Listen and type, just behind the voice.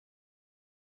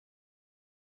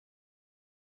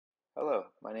Hello,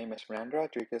 my name is Fernando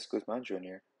Rodriguez Guzman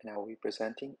Jr., and I will be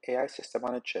presenting AI System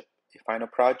on a Chip, a final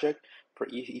project for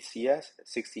EECS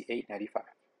 6895.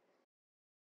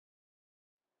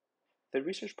 The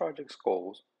research project's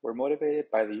goals were motivated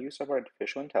by the use of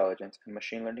artificial intelligence and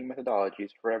machine learning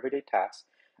methodologies for everyday tasks,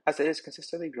 as it is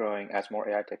consistently growing as more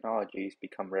AI technologies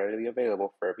become readily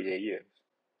available for everyday use.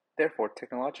 Therefore,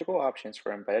 technological options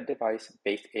for embedded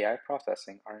device-based AI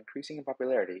processing are increasing in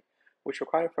popularity, which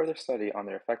require further study on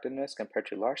their effectiveness compared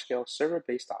to large-scale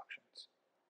server-based options.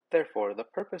 Therefore, the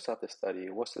purpose of the study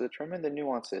was to determine the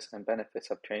nuances and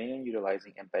benefits of training and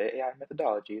utilizing embedded AI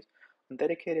methodologies on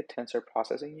dedicated tensor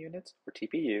processing units, or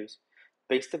TPUs,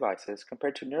 based devices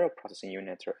compared to neural processing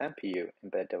units, or NPU,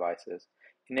 embedded devices,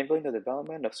 enabling the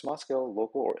development of small-scale,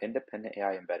 local, or independent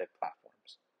AI embedded platforms.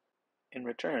 In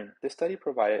return, this study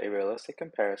provided a realistic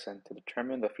comparison to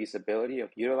determine the feasibility of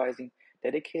utilizing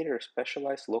dedicated or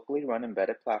specialized locally run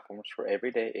embedded platforms for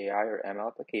everyday AI or ML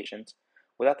applications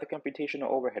without the computational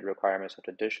overhead requirements of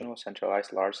traditional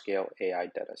centralized large-scale AI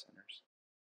data centers.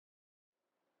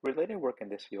 Related work in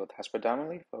this field has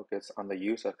predominantly focused on the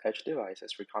use of edge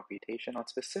devices for computation on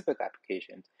specific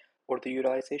applications, or the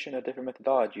utilization of different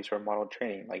methodologies for model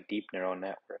training like deep neural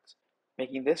networks,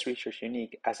 making this research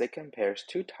unique as it compares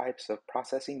two types of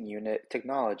processing unit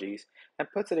technologies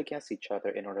and puts it against each other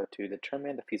in order to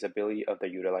determine the feasibility of their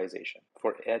utilization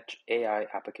for edge AI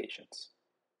applications.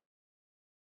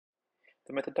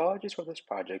 The methodologies for this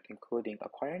project including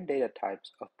acquiring data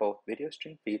types of both video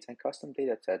stream feeds and custom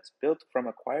datasets built from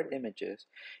acquired images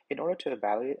in order to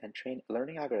evaluate and train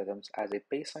learning algorithms as a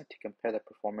baseline to compare the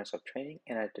performance of training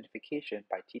and identification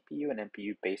by TPU and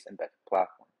NPU-based embedded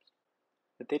platforms.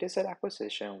 The dataset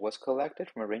acquisition was collected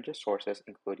from a range of sources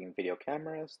including video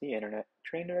cameras, the internet,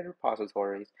 trainer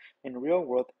repositories, and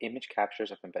real-world image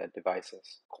captures of embedded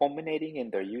devices, culminating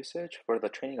in their usage for the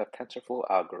training of TensorFlow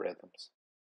algorithms.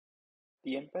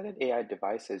 The embedded AI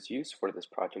devices used for this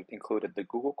project included the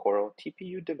Google Coral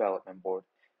TPU Development Board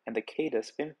and the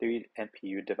Cadence FIM3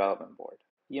 NPU Development Board.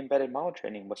 The embedded model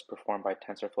training was performed by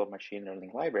TensorFlow machine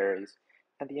learning libraries,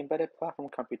 and the embedded platform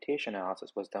computation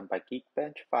analysis was done by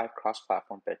Geekbench 5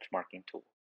 cross-platform benchmarking tool.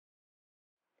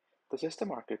 The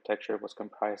system architecture was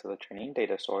comprised of the training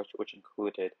data source, which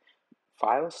included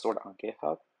files stored on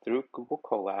GitHub through Google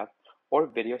Colab or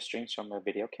video streams from a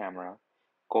video camera,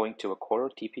 going to a Coral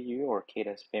TPU or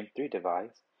Cadence FIM3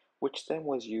 device, which then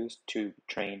was used to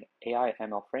train AI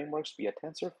ML frameworks via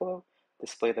TensorFlow,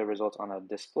 display the results on a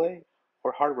display,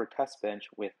 or hardware test bench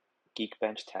with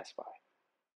Geekbench TestFi.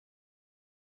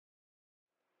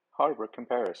 Hardware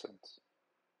comparisons.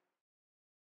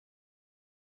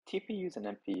 TPUs and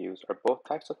NPUs are both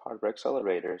types of hardware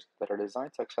accelerators that are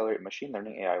designed to accelerate machine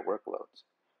learning AI workloads.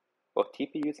 Both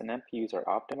TPUs and NPUs are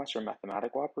optimized for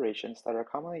mathematical operations that are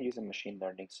commonly used in machine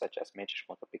learning, such as matrix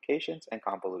multiplications and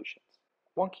convolutions.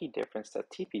 One key difference is that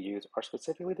TPUs are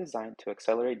specifically designed to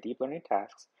accelerate deep learning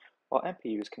tasks, while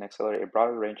NPUs can accelerate a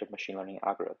broader range of machine learning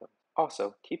algorithms.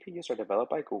 Also, TPUs are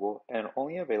developed by Google and are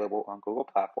only available on Google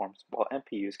platforms, while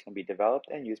NPUs can be developed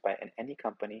and used by any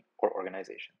company or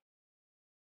organization.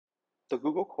 The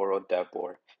Google Coral Dev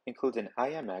Board includes an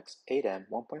IMX-8M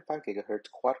 1.5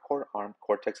 GHz quad-core ARM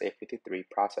Cortex-A53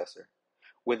 processor,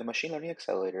 with a machine learning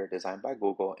accelerator designed by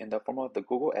Google in the form of the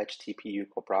Google Edge TPU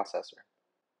coprocessor,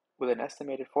 with an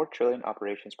estimated 4 trillion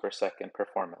operations per second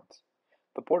performance.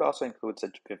 The board also includes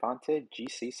a Vivante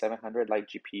GC700 Lite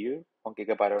GPU, 1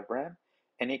 GB of RAM,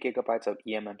 and 8 GB of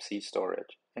eMMC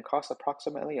storage, and costs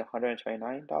approximately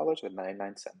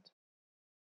 $129.99.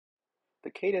 The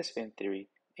Cadence FIM3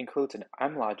 includes an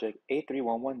M-Logic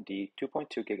A311D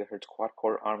 2.2 GHz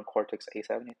quad-core ARM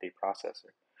Cortex-A73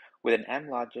 processor, with an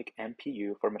M-Logic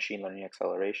NPU for machine learning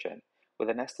acceleration, with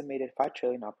an estimated 5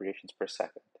 trillion operations per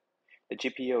second. The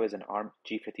GPU is an ARM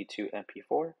G52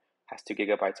 MP4, has 2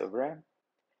 GB of RAM,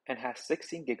 and has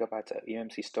 16 GB of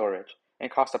eMMC storage,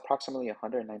 and costs approximately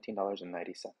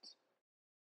 $119.90.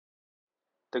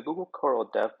 The Google Coral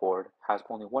Dev Board has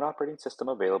only one operating system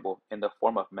available in the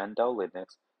form of Mendel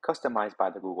Linux, customized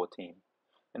by the Google team.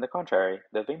 In the contrary,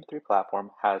 the Vim3 platform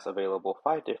has available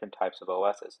 5 different types of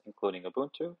OSs, including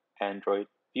Ubuntu, Android,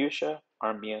 Fuchsia,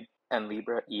 Armbian, and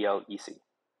Libre ELEC,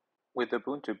 with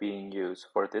Ubuntu being used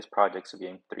for this project's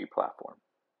Vim3 platform.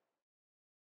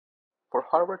 For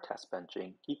hardware test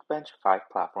benching, Geekbench 5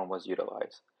 platform was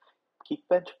utilized.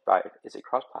 Geekbench 5 is a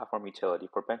cross-platform utility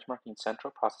for benchmarking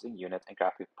central processing units and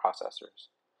graphics processors.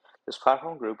 This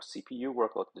platform groups CPU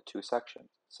workloads into 2 sections,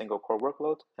 single-core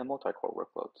workloads and multi-core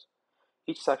workloads.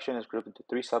 Each section is grouped into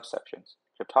 3 subsections,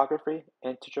 cryptography,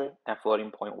 integer, and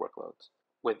floating point workloads,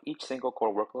 with each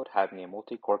single-core workload having a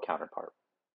multi-core counterpart.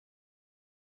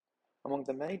 Among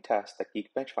the many tests that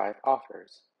Geekbench 5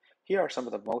 offers, here are some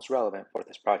of the most relevant for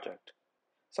this project.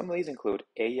 Some of these include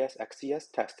AES-XCS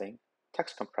testing,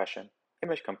 text compression,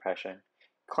 image compression,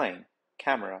 claim,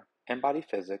 camera, in-body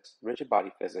physics, rigid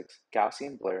body physics,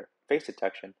 Gaussian blur, face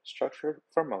detection, structure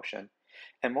for motion,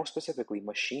 and more specifically,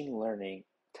 machine learning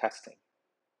testing.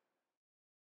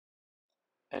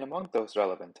 And among those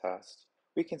relevant tests,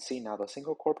 we can see now the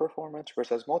single-core performance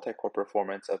versus multi-core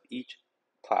performance of each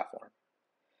platform.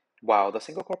 While the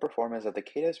single-core performance of the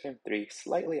Cadus Vim 3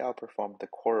 slightly outperformed the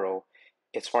Coral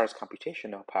as far as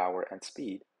computational power and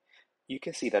speed, you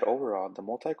can see that overall the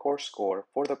multi-core score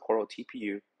for the Coral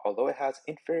TPU, although it has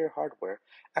inferior hardware,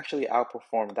 actually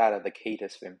outperformed that of the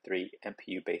Cadus Vim 3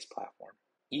 NPU-based platform,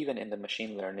 even in the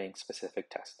machine learning specific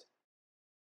test.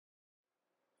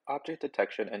 Object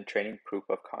detection and training proof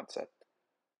of concept.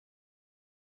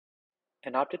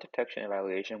 An object detection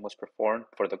evaluation was performed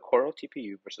for the Coral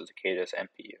TPU versus the Cadus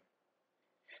NPU.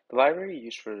 The library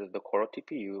used for the Coral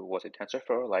TPU was a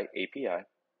TensorFlow Lite API,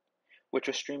 which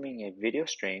was streaming a video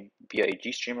stream via a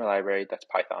GStreamer library that's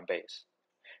Python-based.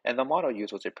 And the model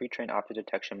used was a pre-trained object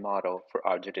detection model for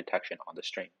object detection on the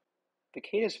stream. The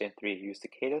Cadus Vim 3 used the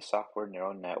Cadus Software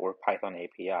Neural Network Python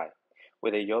API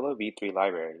with a YOLO v3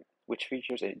 library, which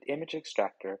features an image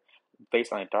extractor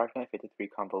based on a Darknet 53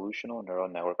 convolutional neural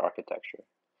network architecture.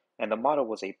 And the model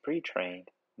was a pre-trained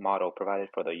model provided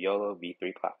for the YOLO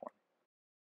v3 platform.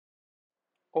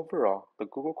 Overall, the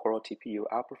Google Coral TPU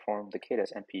outperformed the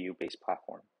Cadus NPU-based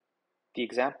platform. The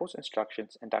examples,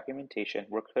 instructions, and documentation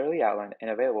were clearly outlined and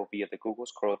available via the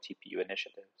Google's Coral TPU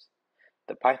initiatives.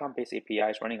 The Python-based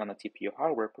APIs running on the TPU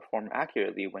hardware perform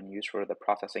accurately when used for the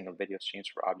processing of video streams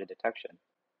for object detection,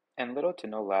 and little to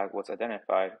no lag was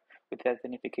identified with the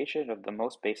identification of the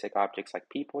most basic objects like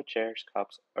people, chairs,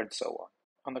 cups, and so on.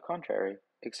 On the contrary,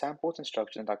 examples,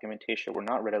 instructions, and documentation were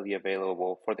not readily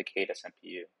available for the Cadus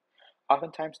NPU.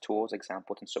 Oftentimes tools,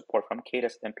 examples, and support from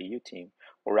Cadus NPU team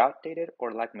were outdated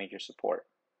or lacked major support,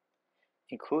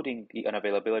 including the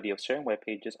unavailability of certain web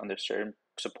pages under certain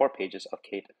support pages of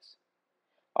Cadus.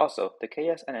 Also, the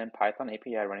KSNN Python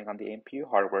API running on the NPU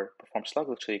hardware performed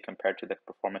sluggishly compared to the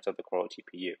performance of the Coral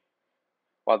TPU.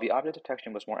 While the object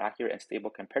detection was more accurate and stable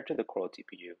compared to the Coral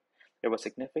TPU, there was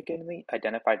significantly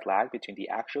identified lag between the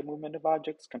actual movement of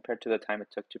objects compared to the time it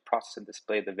took to process and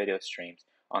display the video streams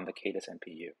on the Cadus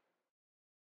NPU.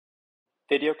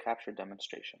 Video capture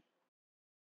demonstration.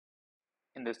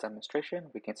 In this demonstration,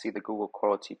 we can see the Google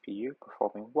Coral TPU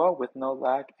performing well with no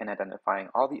lag and identifying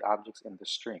all the objects in the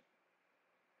stream.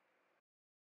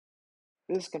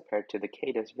 This is compared to the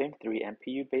Cadus Vim 3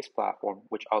 NPU-based platform,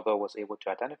 which although was able to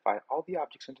identify all the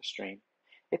objects in the stream,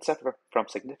 it suffered from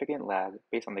significant lag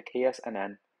based on the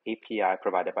KSNN API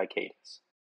provided by Cadus.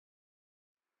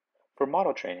 For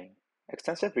model training,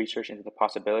 extensive research into the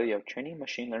possibility of training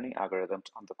machine learning algorithms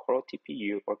on the Coral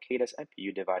TPU or Cadus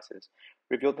NPU devices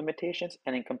revealed limitations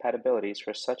and incompatibilities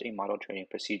for such a model training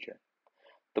procedure.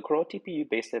 The Coral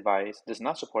TPU-based device does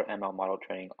not support ML model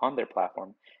training on their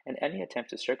platform, and any attempt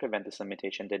to circumvent this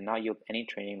limitation did not yield any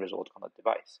training results on the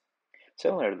device.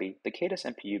 Similarly, the Cadus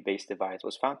NPU-based device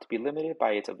was found to be limited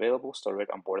by its available storage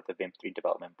on board the Vim 3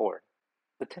 development board.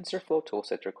 The TensorFlow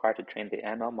toolsets required to train the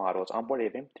ML models onboard a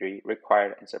Vim 3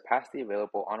 required and surpassed the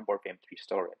available onboard Vim 3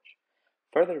 storage.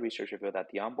 Further research revealed that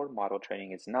the onboard model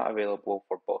training is not available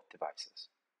for both devices.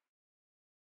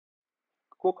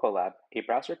 Google Colab, a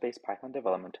browser-based Python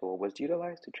development tool, was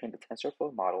utilized to train the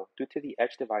TensorFlow model due to the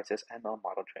edge device's ML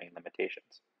model training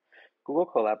limitations. Google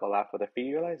Colab allowed for the free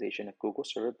utilization of Google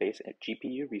server-based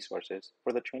GPU resources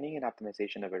for the training and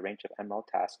optimization of a range of ML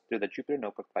tasks through the Jupyter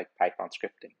Notebook-like Python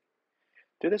scripting.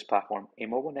 Through this platform, a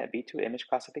MobileNet V2 image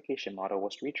classification model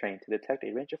was retrained to detect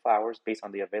a range of flowers based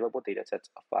on the available datasets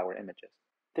of flower images.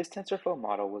 This TensorFlow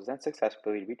model was then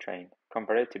successfully retrained,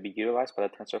 converted to be utilized by the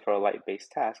TensorFlow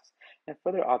Lite-based tasks, and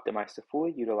further optimized to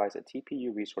fully utilize the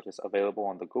TPU resources available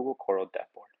on the Google Coral dev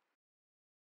board.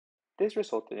 This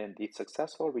resulted in the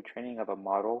successful retraining of a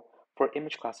model for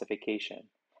image classification,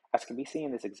 as can be seen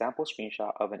in this example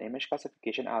screenshot of an image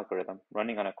classification algorithm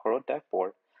running on a Coral dev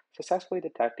board, successfully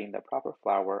detecting the proper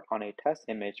flower on a test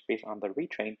image based on the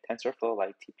retrained TensorFlow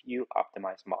Lite TPU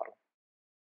optimized model.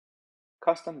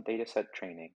 Custom dataset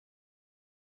training.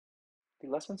 The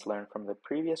lessons learned from the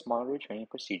previous model retraining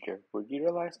procedure were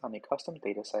utilized on a custom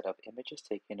dataset of images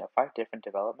taken at 5 different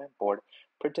development board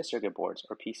printed circuit boards,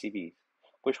 or PCBs,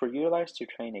 which were utilized to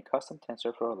train a custom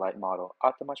TensorFlow Lite model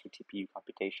optimized for TPU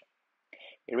computation.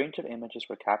 A range of images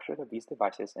were captured of these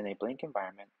devices in a blank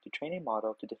environment to train a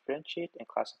model to differentiate and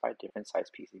classify different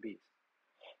size PCBs.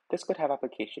 This could have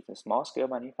applications in small-scale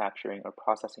manufacturing or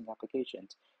processing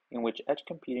applications in which edge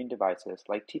computing devices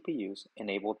like TPUs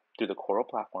enabled through the Coral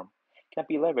platform can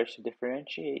be leveraged to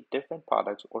differentiate different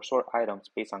products or sort items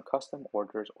based on custom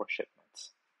orders or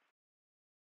shipments.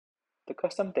 The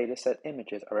custom dataset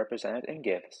images are represented in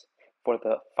GIFs for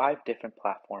the 5 different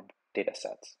platform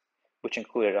datasets, which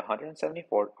included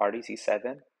 174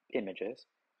 RDC7 images,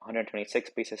 126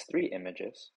 Basis 3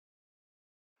 images,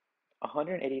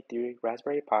 183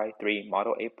 Raspberry Pi 3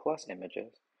 Model 8 Plus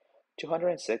images,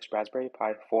 206 Raspberry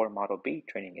Pi 4 Model B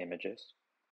training images,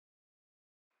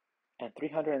 and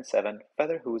 307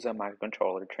 Featherhuza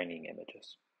microcontroller training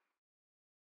images.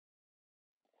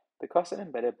 The custom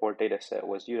embedded board dataset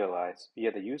was utilized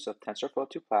via the use of TensorFlow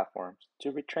 2 platforms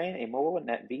to retrain a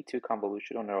MobileNet V2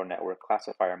 convolutional neural network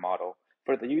classifier model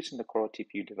for the use in the Coral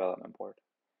TPU development board.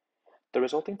 The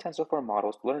resulting TensorFlow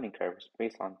model's learning curves,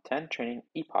 based on 10 training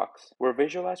epochs, were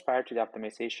visualized prior to the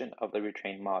optimization of the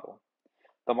retrained model.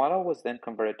 The model was then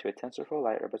converted to a TensorFlow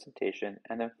Lite representation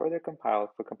and then further compiled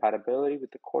for compatibility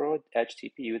with the Coral Edge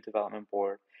TPU development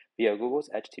board via Google's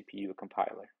Edge TPU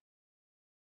compiler.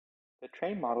 The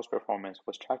trained model's performance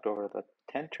was tracked over the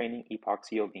 10 training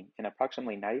epochs, yielding an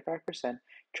approximately 95%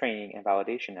 training and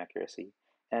validation accuracy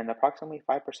and an approximately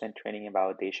 5% training and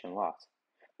validation loss.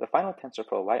 The final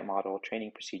TensorFlow Lite model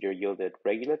training procedure yielded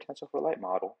regular TensorFlow Lite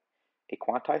model, a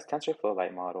quantized TensorFlow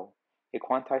Lite model, a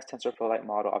quantized TensorFlow Lite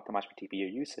model optimized for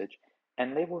TPU usage,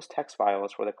 and labels text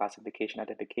files for the classification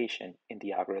identification in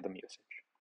the algorithm usage.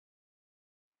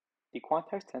 The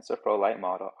quantized TensorFlow Lite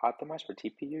model optimized for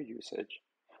TPU usage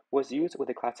was used with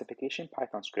a classification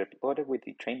Python script loaded with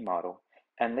the trained model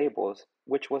and labels,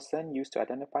 which was then used to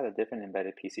identify the different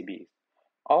embedded PCBs.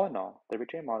 All in all, the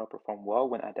retrained model performed well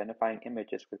when identifying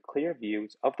images with clear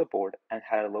views of the board and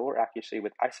had a lower accuracy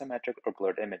with isometric or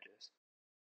blurred images.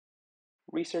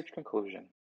 Research conclusion.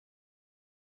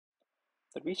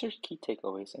 The research key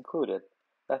takeaways included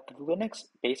that the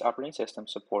Linux-based operating system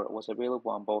support was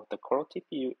available on both the Coral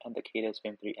TPU and the Cadence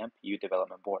Vim3 NPU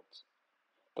development boards.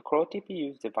 The Coral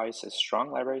TPU's device's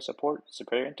strong library support,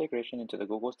 superior integration into the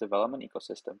Google's development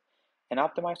ecosystem, and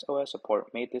optimized OS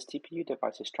support made this TPU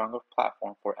device a stronger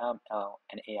platform for ML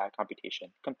and AI computation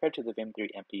compared to the Vim3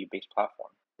 NPU-based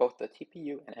platform. Both the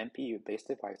TPU and NPU-based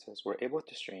devices were able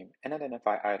to stream and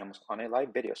identify items on a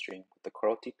live video stream, with the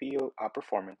Coral TPU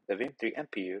outperforming the Vim3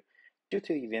 NPU due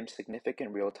to the Vim's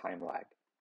significant real-time lag.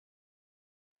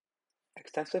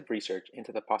 Extensive research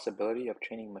into the possibility of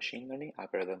training machine learning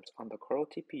algorithms on the Coral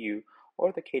TPU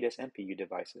or the Cadence NPU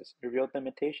devices revealed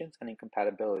limitations and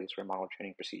incompatibilities for model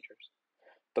training procedures.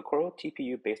 The Coral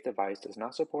TPU-based device does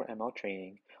not support ML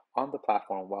training on the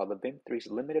platform, while the Vim3's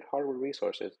limited hardware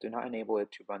resources do not enable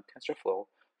it to run TensorFlow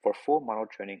for full model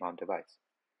training on device.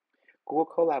 Google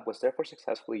Colab was therefore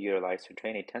successfully utilized to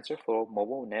train a TensorFlow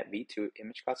MobileNet V2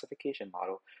 image classification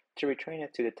model to retrain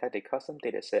it to detect a custom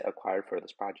dataset acquired for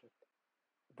this project.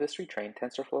 This retrained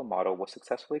TensorFlow model was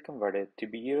successfully converted to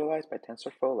be utilized by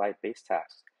TensorFlow Lite-based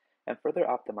tasks and further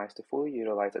optimized to fully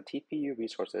utilize the TPU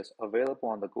resources available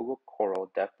on the Google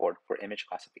Coral dev board for image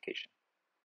classification.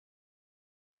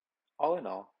 All in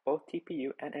all, both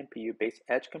TPU and NPU-based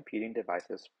edge computing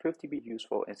devices proved to be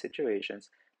useful in situations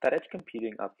that edge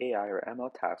computing of AI or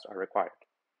ML tasks are required.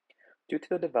 Due to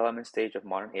the development stage of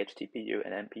modern edge TPU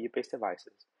and NPU-based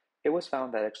devices, it was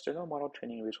found that external model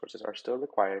training resources are still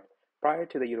required prior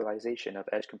to the utilization of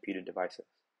edge computing devices.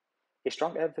 A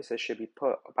strong emphasis should be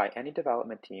put by any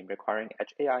development team requiring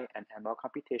edge AI and ML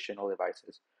computational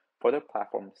devices for their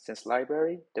platforms, since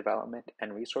library, development,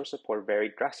 and resource support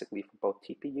vary drastically for both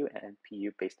TPU and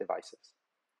NPU-based devices.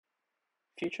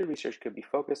 Future research could be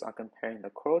focused on comparing the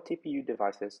Coral TPU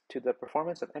devices to the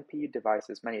performance of NPU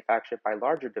devices manufactured by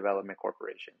larger development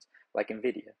corporations like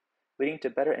NVIDIA, leading to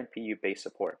better NPU-based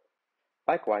support.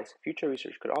 Likewise, future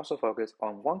research could also focus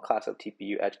on one class of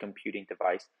TPU edge computing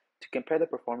device to compare the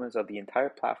performance of the entire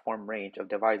platform range of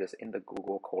devices in the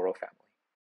Google Coral family.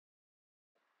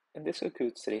 And this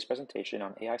concludes today's presentation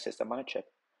on AI System on a Chip,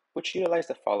 which utilized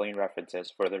the following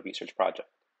references for the research project.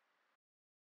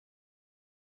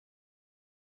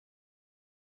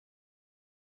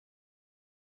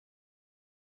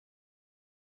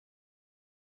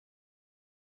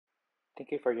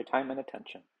 Thank you for your time and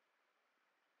attention.